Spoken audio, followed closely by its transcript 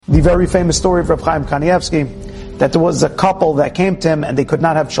the very famous story of Reb Chaim Kanievsky, that there was a couple that came to him and they could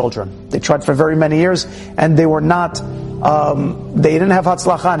not have children. They tried for very many years and they were not, they didn't have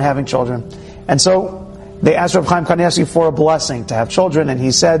hatzlacha in having children. And so they asked Reb Chaim Kanievsky for a blessing to have children, and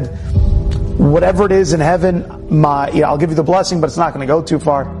he said, whatever it is in heaven, I'll give you the blessing, but it's not going to go too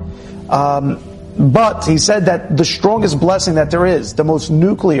far. But he said that the strongest blessing that there is, the most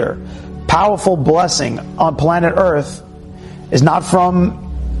nuclear, powerful blessing on planet Earth, is not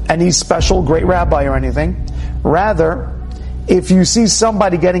from any special great rabbi or anything. Rather, if you see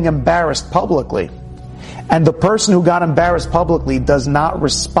somebody getting embarrassed publicly, and the person who got embarrassed publicly does not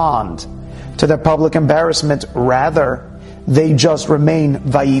respond to their public embarrassment, rather, they just remain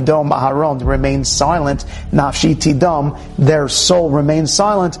vayidom aharon, they remain silent, nafshi tidom, their soul remains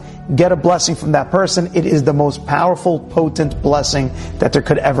silent, get a blessing from that person. It is the most powerful, potent blessing that there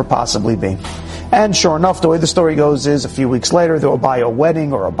could ever possibly be. And sure enough, the way the story goes is a few weeks later, there will be a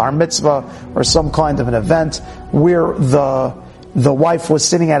wedding or a bar mitzvah or some kind of an event where the wife was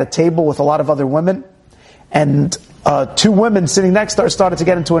sitting at a table with a lot of other women, and two women sitting next to her started to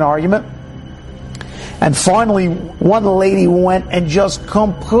get into an argument. And finally, one lady went and just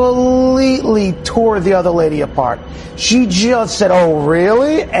completely tore the other lady apart. She just said, "Oh,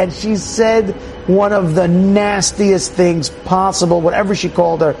 really?" And she said one of the nastiest things possible, whatever she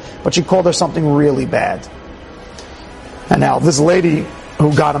called her, but she called her something really bad. And now this lady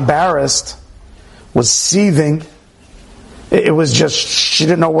who got embarrassed was seething. It was just, she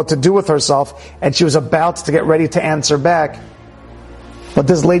didn't know what to do with herself, and she was about to get ready to answer back. But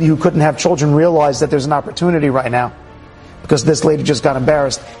this lady who couldn't have children realized that there's an opportunity right now, because this lady just got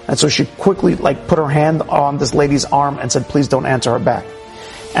embarrassed. And so she quickly put her hand on this lady's arm and said, "Please don't answer her back."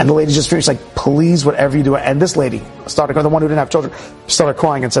 And the lady just finished "Please, whatever you do." And this lady started, the one who didn't have children, started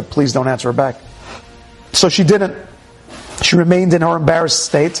crying and said, "Please don't answer her back." So she didn't. She remained in her embarrassed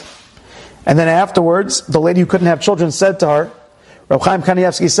state. And then afterwards, the lady who couldn't have children said to her, Reb Chaim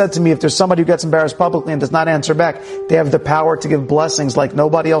Kanievsky said to me, if there's somebody who gets embarrassed publicly and does not answer back, they have the power to give blessings like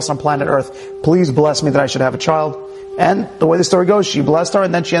nobody else on planet Earth. Please bless me that I should have a child. And the way the story goes, she blessed her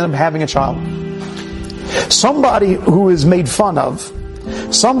and then she ended up having a child. Somebody who is made fun of,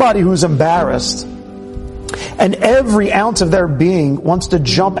 somebody who's embarrassed, and every ounce of their being wants to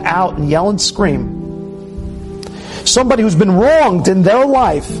jump out and yell and scream. Somebody who's been wronged in their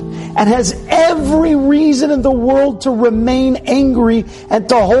life and has every reason in the world to remain angry and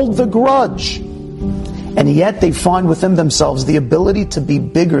to hold the grudge. And yet they find within themselves the ability to be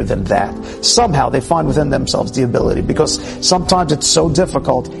bigger than that. Somehow they find within themselves the ability, because sometimes it's so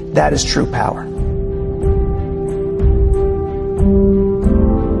difficult. That is true power.